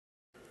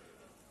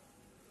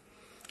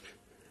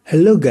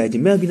Hello guys,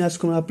 मैं अविनाश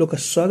कुमार आप लोग का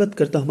स्वागत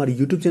करता हूं हमारे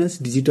यूट्यूब चैनल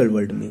डिजिटल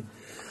वर्ल्ड में।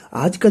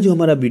 आज का जो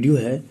हमारा वीडियो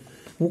है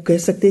वो कह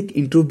सकते हैं एक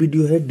इंट्रो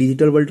वीडियो है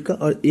डिजिटल वर्ल्ड का,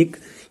 और एक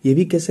ये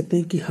भी कह सकते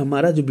हैं कि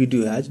हमारा जो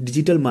वीडियो है आज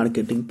डिजिटल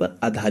मार्केटिंग पर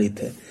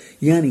आधारित है।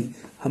 यानी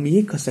हम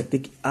ये कह सकते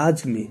हैं कि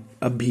आज में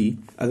अभी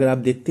अगर आप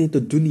देखते हैं तो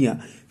दुनिया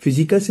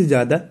फिजिकल से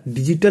ज़्यादा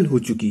डिजिटल हो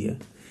चुकी है।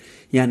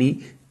 यानी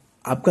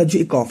आपका जो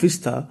एक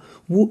ऑफिस था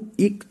वो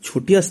एक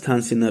छोटे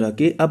स्थान से न रह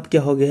के अब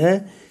क्या हो गया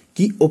है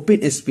कि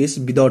ओपन स्पेस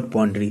विदाउट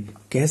बाउंड्री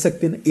कह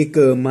सकते हैं ना। एक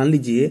मान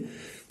लीजिए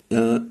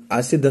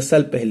आज से 10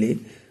 साल पहले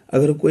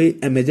अगर कोई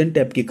अमेजन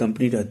टाइप की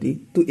कंपनी रहती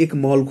तो एक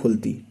मॉल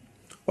खोलती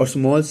और उस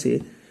मॉल से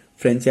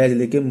फ्रेंचाइज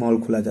लेके मॉल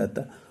खोला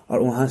जाता और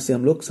वहां से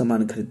हम लोग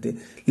सामान खरीदते।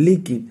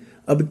 लेकिन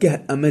अब क्या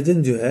है,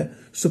 अमेजन जो है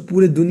सो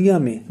पूरे दुनिया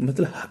में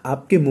मतलब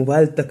आपके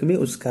मोबाइल तक में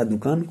उसका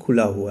दुकान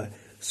खुला हुआ है,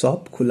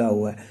 शॉप खुला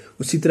हुआ है।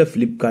 उसी तरह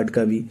फ्लिपकार्ट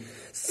का भी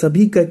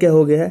सभी का क्या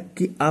हो गया है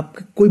कि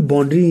आपकी कोई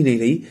बाउंड्री ही नहीं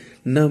रही,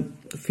 न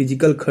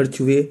फिजिकल खर्च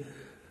हुए,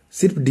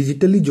 सिर्फ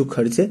डिजिटली जो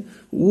खर्च है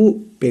वो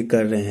पे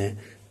कर रहे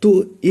हैं।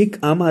 तो एक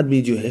आम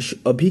आदमी जो है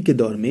अभी के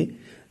दौर में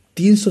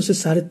 300 से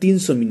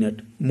 350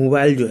 मिनट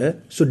मोबाइल जो है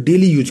सो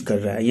डेली यूज कर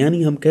रहा है।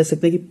 यानी हम कह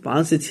सकते हैं कि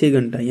 5 से 6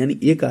 घंटा, यानी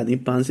एक आदमी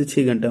 5 से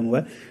 6 घंटा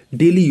मोबाइल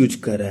डेली यूज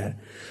कर रहा है।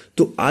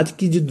 तो आज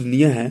की जो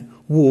दुनिया है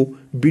वो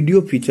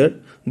वीडियो फीचर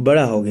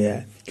बड़ा हो गया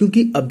है,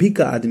 क्योंकि अभी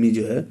का आदमी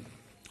जो है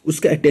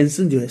उसका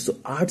अटेंशन जो है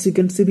सो 8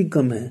 सेकंड से भी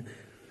कम है।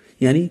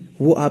 यानी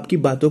वो आपकी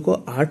बातों को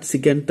 8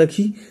 सेकंड तक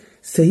ही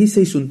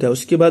सही सुनता है,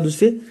 उसके बाद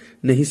उसे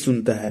नहीं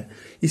सुनता है।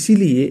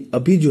 इसीलिए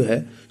अभी जो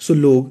है सो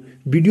लोग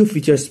वीडियो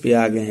फीचर्स पे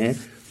आ गए हैं,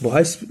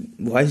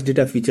 वॉइस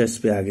डेटा फीचर्स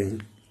पे आ गए हैं।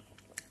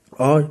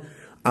 और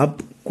आप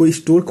कोई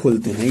स्टोर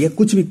खोलते हैं या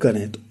कुछ भी कर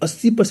रहे हैं तो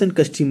 80%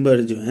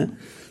 कस्टमर जो है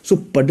सो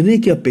पढ़ने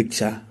की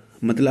अपेक्षा,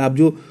 मतलब आप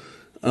जो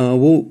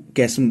वो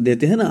कैश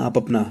देते हैं ना, आप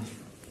अपना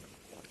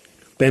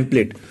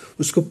पैम्पलेट,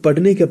 उसको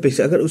पढ़ने की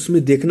अपेक्षा अगर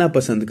उसमें देखना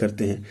पसंद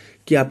करते हैं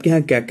कि आपके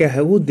यहाँ क्या क्या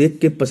है वो देख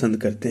के पसंद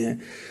करते हैं।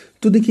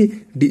 तो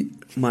देखिए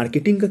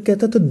मार्केटिंग का क्या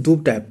था, तो 2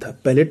 टाइप था।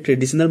 पहले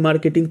ट्रेडिशनल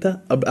मार्केटिंग था,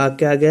 अब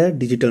क्या आ गया है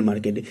डिजिटल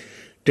मार्केटिंग।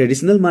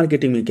 ट्रेडिशनल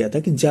मार्केटिंग में क्या था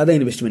कि ज़्यादा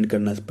इन्वेस्टमेंट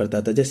करना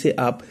पड़ता था। जैसे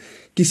आप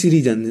किसी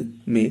रीजन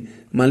में,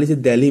 मान लीजिए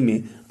दिल्ली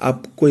में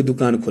आप कोई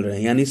दुकान खोल रहे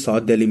हैं, यानी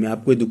साउथ दिल्ली में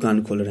आप कोई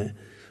दुकान खोल रहे हैं,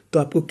 तो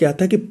आपको क्या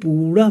था कि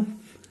पूरा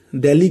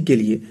दिल्ली के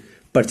लिए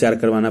प्रचार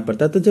करवाना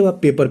पड़ता था जब आप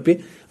पेपर पे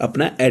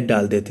अपना ऐड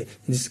डालते थे,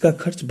 जिसका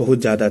खर्च बहुत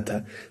ज़्यादा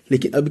था।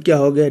 लेकिन अब क्या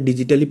हो गया,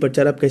 डिजिटली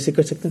प्रचार आप कैसे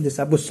कर सकते हैं।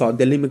 जैसे आपको साउथ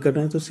दिल्ली में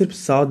करना है तो सिर्फ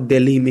साउथ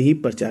दिल्ली में ही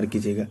प्रचार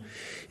कीजिएगा।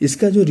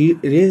 इसका जो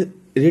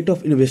रेट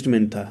ऑफ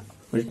इन्वेस्टमेंट था,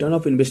 रिटर्न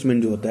ऑफ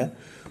इन्वेस्टमेंट जो होता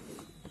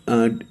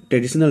है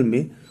ट्रेडिशनल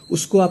में,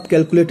 उसको आप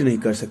कैलकुलेट नहीं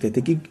कर सकते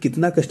थे कि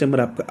कितना कस्टमर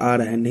आपका आ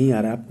रहा है नहीं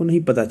आ रहा है, आपको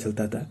नहीं पता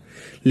चलता था।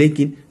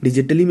 लेकिन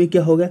डिजिटली में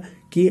क्या होगा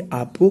कि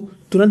आपको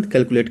तुरंत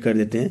कैलकुलेट कर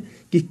देते हैं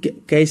कि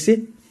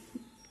कैसे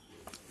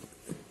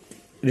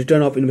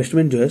रिटर्न ऑफ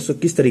इन्वेस्टमेंट जो है सो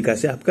किस तरीका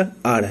से आपका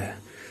आ रहा है।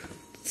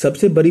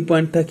 सबसे बड़ी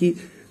पॉइंट था कि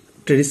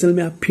ट्रेडिशनल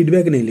में आप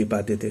फीडबैक नहीं ले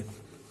पाते थे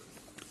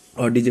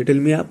और डिजिटल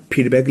में आप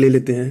फीडबैक ले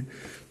लेते हैं।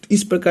 तो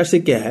इस प्रकार से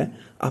क्या है,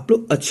 आप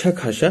लोग अच्छा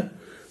खासा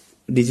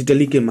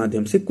डिजिटली के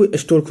माध्यम से कोई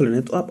स्टोर खोल रहे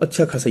हैं तो आप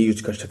अच्छा खासा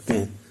यूज कर सकते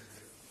हैं।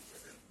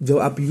 जब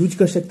आप यूज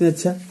कर सकते हैं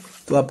अच्छा,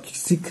 तो आप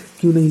सीख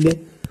क्यों नहीं ले।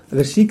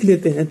 अगर सीख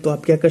लेते हैं तो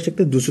आप क्या कर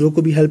सकते हैं, दूसरों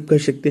को भी हेल्प कर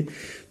सकते हैं।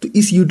 तो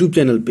इस यूट्यूब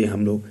चैनल पे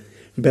हम लोग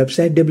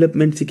वेबसाइट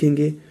डेवलपमेंट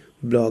सीखेंगे,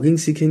 ब्लॉगिंग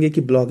सीखेंगे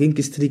कि ब्लॉगिंग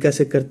किस तरीका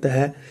से करता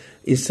है,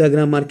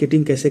 इंस्टाग्राम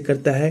मार्केटिंग कैसे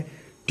करता है,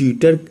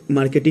 ट्विटर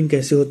मार्केटिंग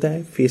कैसे होता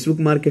है, फेसबुक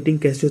मार्केटिंग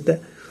कैसे होता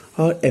है,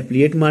 और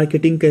एफिलिएट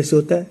मार्केटिंग कैसे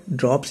होता है,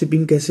 ड्रॉप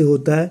शिपिंग कैसे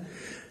होता है,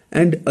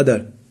 एंड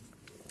अदर।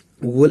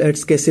 गूगल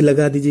एड्स कैसे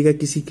लगा दीजिएगा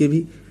किसी के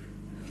भी,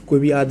 कोई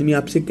भी आदमी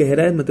आपसे कह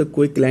रहा है, मतलब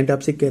कोई क्लाइंट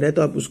आपसे कह रहा है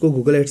तो आप उसको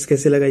गूगल एड्स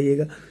कैसे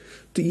लगाइएगा।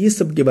 तो ये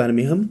सब के बारे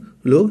में हम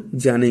लोग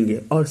जानेंगे।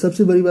 और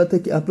सबसे बड़ी बात है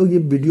कि आप लोग ये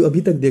वीडियो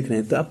अभी तक देख रहे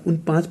हैं तो आप उन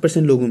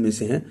 5% लोगों में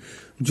से हैं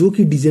जो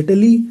कि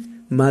डिजिटली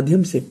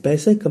माध्यम से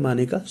पैसे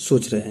कमाने का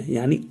सोच रहे हैं,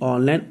 यानी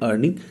ऑनलाइन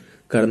अर्निंग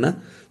करना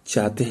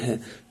चाहते हैं।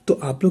 तो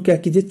आप लोग क्या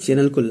कीजिए,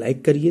 चैनल को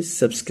लाइक करिए,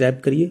 सब्सक्राइब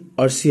करिए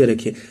और शेयर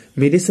रखिए।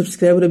 मेरे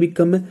सब्सक्राइबर अभी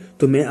कम है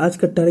तो मैं आज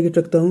का टारगेट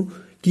रखता हूँ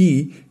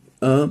कि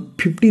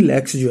 50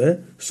 लाख जो है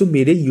सो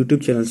मेरे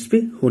यूट्यूब चैनल्स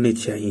पे होने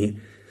चाहिए।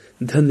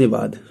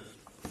 धन्यवाद।